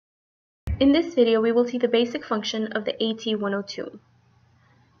In this video, we will see the basic function of the AT-102.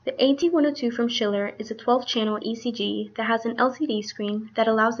 The AT-102 from Schiller is a 12-channel ECG that has an LCD screen that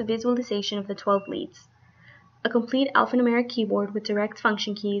allows the visualization of the 12 leads, a complete alphanumeric keyboard with direct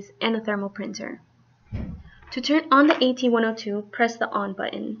function keys, and a thermal printer. To turn on the AT-102, press the On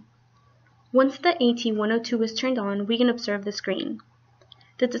button. Once the AT-102 is turned on, we can observe the screen.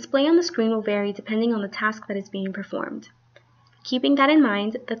 The display on the screen will vary depending on the task that is being performed. Keeping that in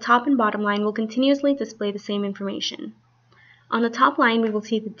mind, the top and bottom line will continuously display the same information. On the top line, we will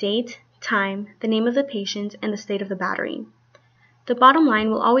see the date, time, the name of the patient, and the state of the battery. The bottom line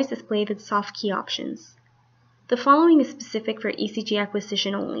will always display the soft key options. The following is specific for ECG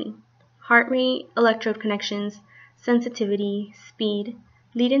acquisition only: heart rate, electrode connections, sensitivity, speed,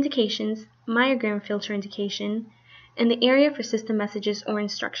 lead indications, myogram filter indication, and the area for system messages or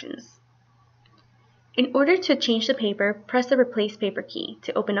instructions. In order to change the paper, press the Replace Paper key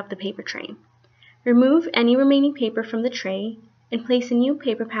to open up the paper tray. Remove any remaining paper from the tray and place a new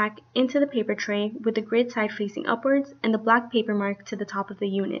paper pack into the paper tray with the grid side facing upwards and the black paper mark to the top of the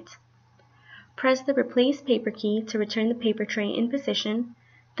unit. Press the Replace Paper key to return the paper tray in position,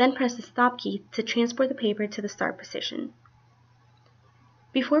 then press the Stop key to transport the paper to the start position.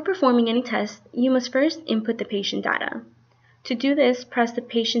 Before performing any test, you must first input the patient data. To do this, press the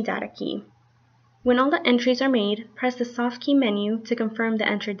Patient Data key. When all the entries are made, press the Soft Key menu to confirm the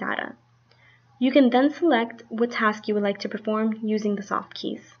entered data. You can then select what task you would like to perform using the soft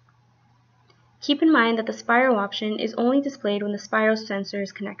keys. Keep in mind that the spiral option is only displayed when the spiral sensor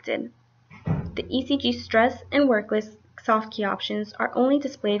is connected. The ECG stress and work list soft key options are only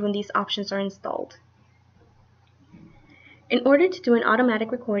displayed when these options are installed. In order to do an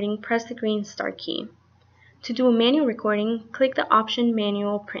automatic recording, press the green Start key. To do a manual recording, click the option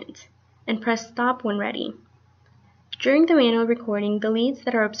Manual Print and press Stop when ready. During the manual recording, the leads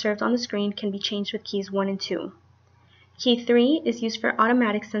that are observed on the screen can be changed with keys 1 and 2. Key 3 is used for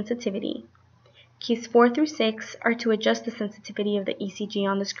automatic sensitivity. Keys 4 through 6 are to adjust the sensitivity of the ECG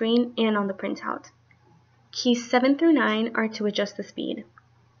on the screen and on the printout. Keys 7 through 9 are to adjust the speed.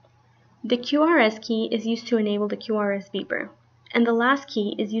 The QRS key is used to enable the QRS beeper, and the last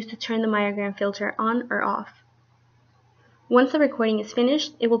key is used to turn the myogram filter on or off. Once the recording is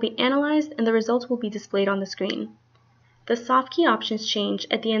finished, it will be analyzed and the results will be displayed on the screen. The soft key options change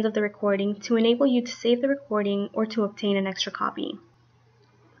at the end of the recording to enable you to save the recording or to obtain an extra copy.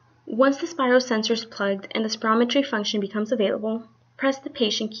 Once the spiral sensor is plugged and the spirometry function becomes available, press the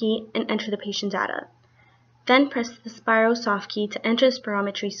Patient key and enter the patient data. Then press the spiral soft key to enter the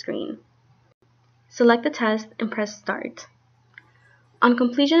spirometry screen. Select the test and press Start. On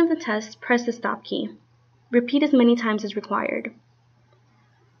completion of the test, press the Stop key. Repeat as many times as required.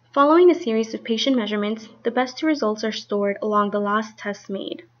 Following a series of patient measurements, the best 2 results are stored along the last tests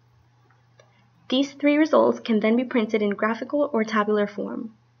made. These 3 results can then be printed in graphical or tabular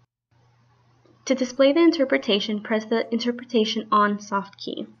form. To display the interpretation, press the Interpretation On soft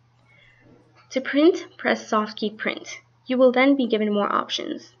key. To print, press soft key Print. You will then be given more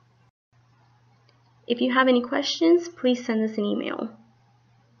options. If you have any questions, please send us an email.